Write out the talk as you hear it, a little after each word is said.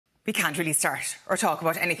We can't really start or talk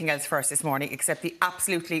about anything else first this morning except the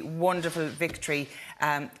absolutely wonderful victory,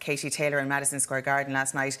 Katie Taylor in Madison Square Garden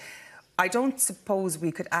last night. I don't suppose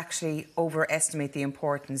we could actually overestimate the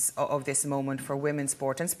importance of this moment for women's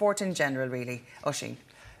sport and sport in general, really. Oisín.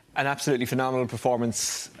 An absolutely phenomenal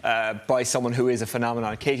performance by someone who is a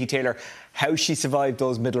phenomenon. Katie Taylor, how she survived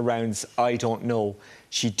those middle rounds, I don't know.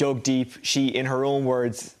 She dug deep. She, in her own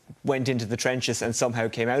words, went into the trenches and somehow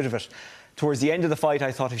came out of it. Towards the end of the fight,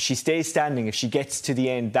 I thought if she stays standing, if she gets to the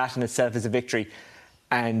end, that in itself is a victory.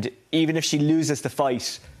 And even if she loses the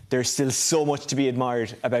fight, there's still so much to be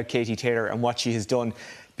admired about Katie Taylor and what she has done.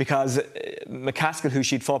 Because McCaskill, who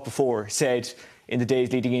she'd fought before, said in the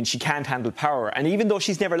days leading in, she can't handle power. And even though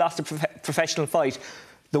she's never lost a professional fight,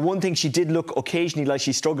 the one thing she did look occasionally like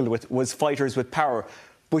she struggled with was fighters with power.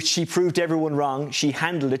 But she proved everyone wrong. She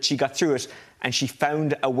handled it, she got through it, and she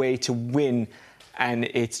found a way to win. And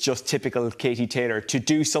it's just typical Katie Taylor to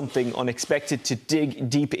do something unexpected, to dig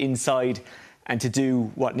deep inside and to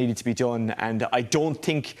do what needed to be done. And I don't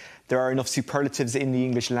think there are enough superlatives in the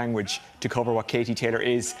English language to cover what Katie Taylor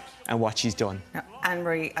is and what she's done. Now,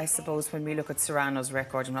 Anne-Marie, I suppose when we look at Serrano's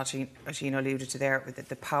record, and what she alluded to there, with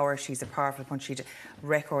the power, she's a powerful puncher, she's a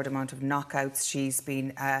record amount of knockouts, she's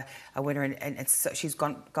been a winner, and she's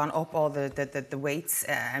gone up all the weights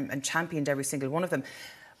and championed every single one of them.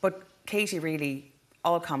 But Katie really,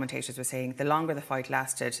 all commentators were saying, the longer the fight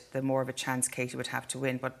lasted, the more of a chance Katie would have to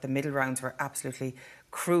win. But the middle rounds were absolutely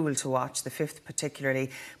cruel to watch, the fifth particularly.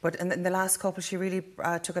 But in the last couple, she really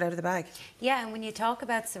took it out of the bag. Yeah, and when you talk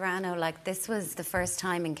about Serrano, like, this was the first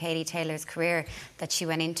time in Katie Taylor's career that she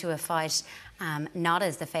went into a fight not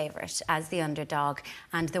as the favourite, as the underdog.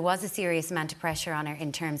 And there was a serious amount of pressure on her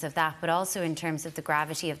in terms of that, but also in terms of the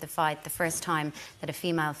gravity of the fight. The first time that a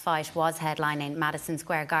female fight was headlining Madison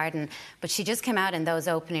Square Garden. But she just came out in those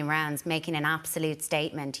opening rounds making an absolute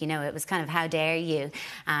statement. You know, it was kind of, how dare you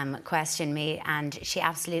question me? And she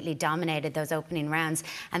absolutely dominated those opening rounds.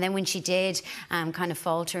 And then when she did kind of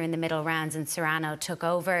falter in the middle rounds and Serrano took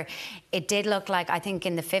over, it did look like, I think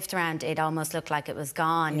in the fifth round, it almost looked like it was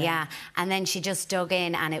gone. Yeah. And then she just dug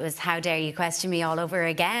in and it was, how dare you question me, all over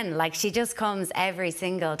again. Like, she just comes every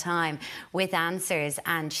single time with answers,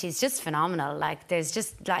 and she's just phenomenal. Like, there's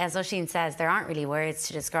just, like, as Oisín says, there aren't really words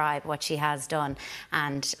to describe what she has done.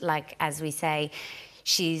 And like, as we say,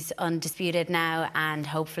 she's undisputed now, and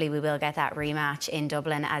hopefully we will get that rematch in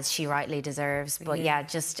Dublin, as she rightly deserves. But yeah,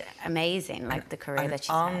 just amazing, like, the career that she's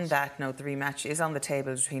had. On that note, the rematch is on the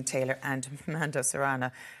table between Taylor and Amanda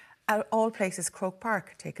Serrano. At all places, Croke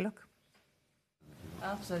Park. Take a look.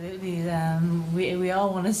 Absolutely. We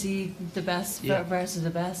all want to see the best versus the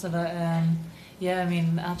best. And yeah, I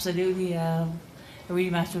mean, absolutely. A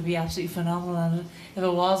rematch would be absolutely phenomenal. And if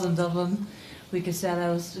it was in Dublin, we could sell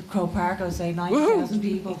out Croke Park, I would say 90,000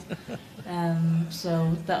 people.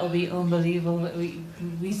 So that would be unbelievable.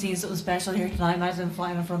 We've seen something special here tonight. Imagine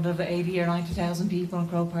flying in front of 80 or 90,000 people in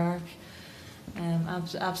Croke Park.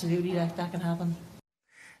 Absolutely, that can happen.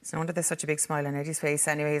 It's no wonder there's such a big smile on Eddie's face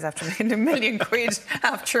anyways, after making £1 million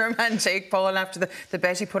after him and Jake Paul, after the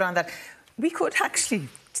bet he put on that. We could actually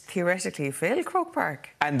theoretically fill Croke Park.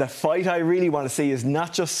 And the fight I really want to see is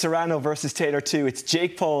not just Serrano versus Taylor 2, it's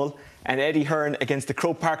Jake Paul and Eddie Hearn against the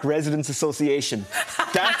Croke Park Residents Association.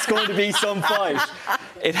 That's going to be some fight.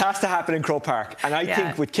 It has to happen in Croke Park. And I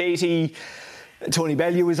think with Katie, Tony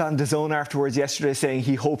Bellew was on DAZN afterwards yesterday saying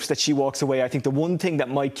he hopes that she walks away. I think the one thing that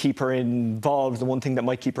might keep her involved, the one thing that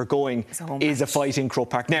might keep her going, is a fight in Croke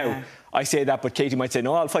Park. Now, I say that, but Katie might say,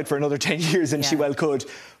 no, I'll fight for another 10 years, and she well could.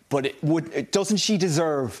 But doesn't she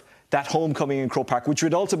deserve that homecoming in Croke Park, which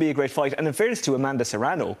would also be a great fight? And in fairness to Amanda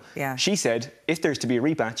Serrano, she said, if there's to be a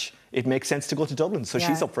rematch, it makes sense to go to Dublin, so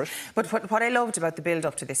she's up for it. But what I loved about the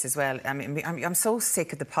build-up to this as well, I mean, I'm so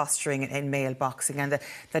sick of the posturing in male boxing and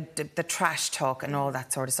the trash talk and all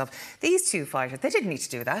that sort of stuff. These two fighters, they didn't need to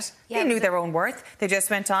do that. They knew their own worth. They just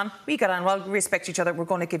went on, we got on, well, we respect each other, we're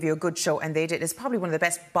going to give you a good show, and they did. It's probably one of the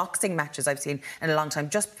best boxing matches I've seen in a long time,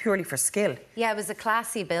 just purely for skill. Yeah, it was a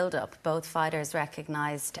classy build-up. Both fighters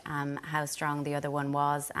recognised how strong the other one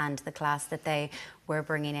was and the class that they were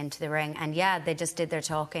bringing into the ring. And yeah, they just did their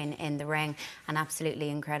talking in the ring. An absolutely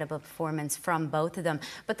incredible performance from both of them.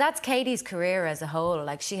 But that's Katie's career as a whole.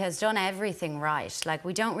 Like, she has done everything right. Like,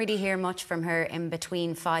 we don't really hear much from her in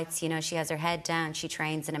between fights. You know, she has her head down. She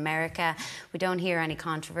trains in America. We don't hear any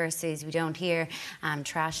controversies. We don't hear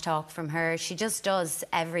trash talk from her. She just does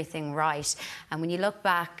everything right. And when you look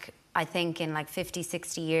back, I think in like 50,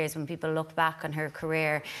 60 years, when people look back on her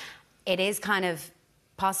career, it is kind of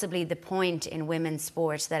possibly the point in women's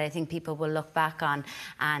sport that I think people will look back on,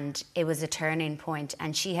 and it was a turning point,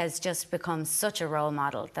 and she has just become such a role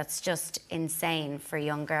model that's just insane for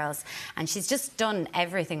young girls, and she's just done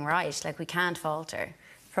everything right. Like, we can't fault her.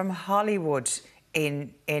 From Hollywood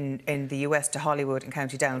in the US to Hollywood and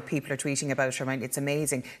County Down, people are tweeting about her. I mean, it's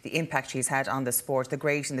amazing the impact she's had on the sport. The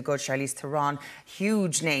great and the good, Charlize Theron,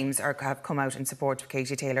 huge names have come out in support of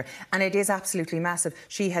Katie Taylor, and it is absolutely massive.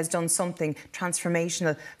 She has done something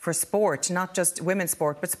transformational for sport, not just women's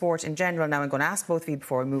sport, but sport in general. Now, I'm going to ask both of you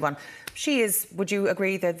before we move on. She is, would you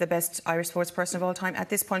agree, that the best Irish sports person of all time at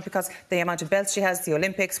this point, because the amount of belts she has, the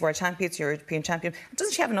Olympics, World Champions, European Champion.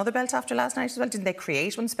 Doesn't she have another belt after last night as well? Didn't they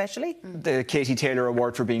create one specially? The Katie Taylor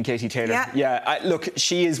Award for being Katie Taylor. Yeah. Look,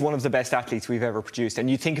 she is one of the best athletes we've ever produced, and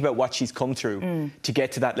you think about what she's come through to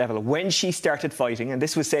get to that level. When she started fighting, and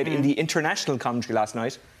this was said in the international commentary last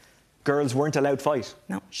night, girls weren't allowed to fight.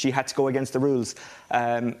 No. She had to go against the rules.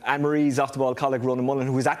 Anne-Marie's off-the-ball colleague, Ronan Mullen,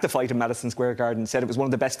 who was at the fight in Madison Square Garden, said it was one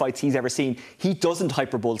of the best fights he's ever seen. He doesn't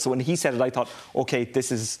hyperbull, so when he said it, I thought, OK,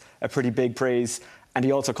 this is a pretty big praise. And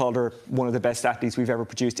he also called her one of the best athletes we've ever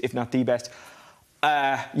produced, if not the best.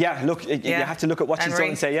 You have to look at what she's done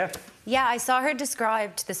and say, Yeah, I saw her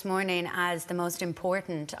described this morning as the most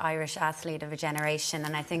important Irish athlete of a generation,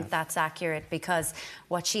 and I think that's accurate, because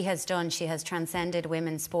what she has done, she has transcended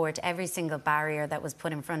women's sport. Every single barrier that was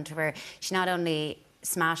put in front of her, she not only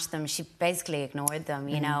smashed them, she basically ignored them,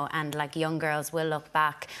 you know, and like, young girls will look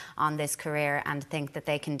back on this career and think that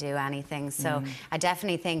they can do anything. So I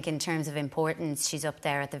definitely think in terms of importance, she's up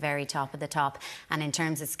there at the very top of the top, and in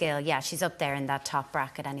terms of skill, yeah, she's up there in that top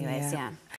bracket anyways, yeah.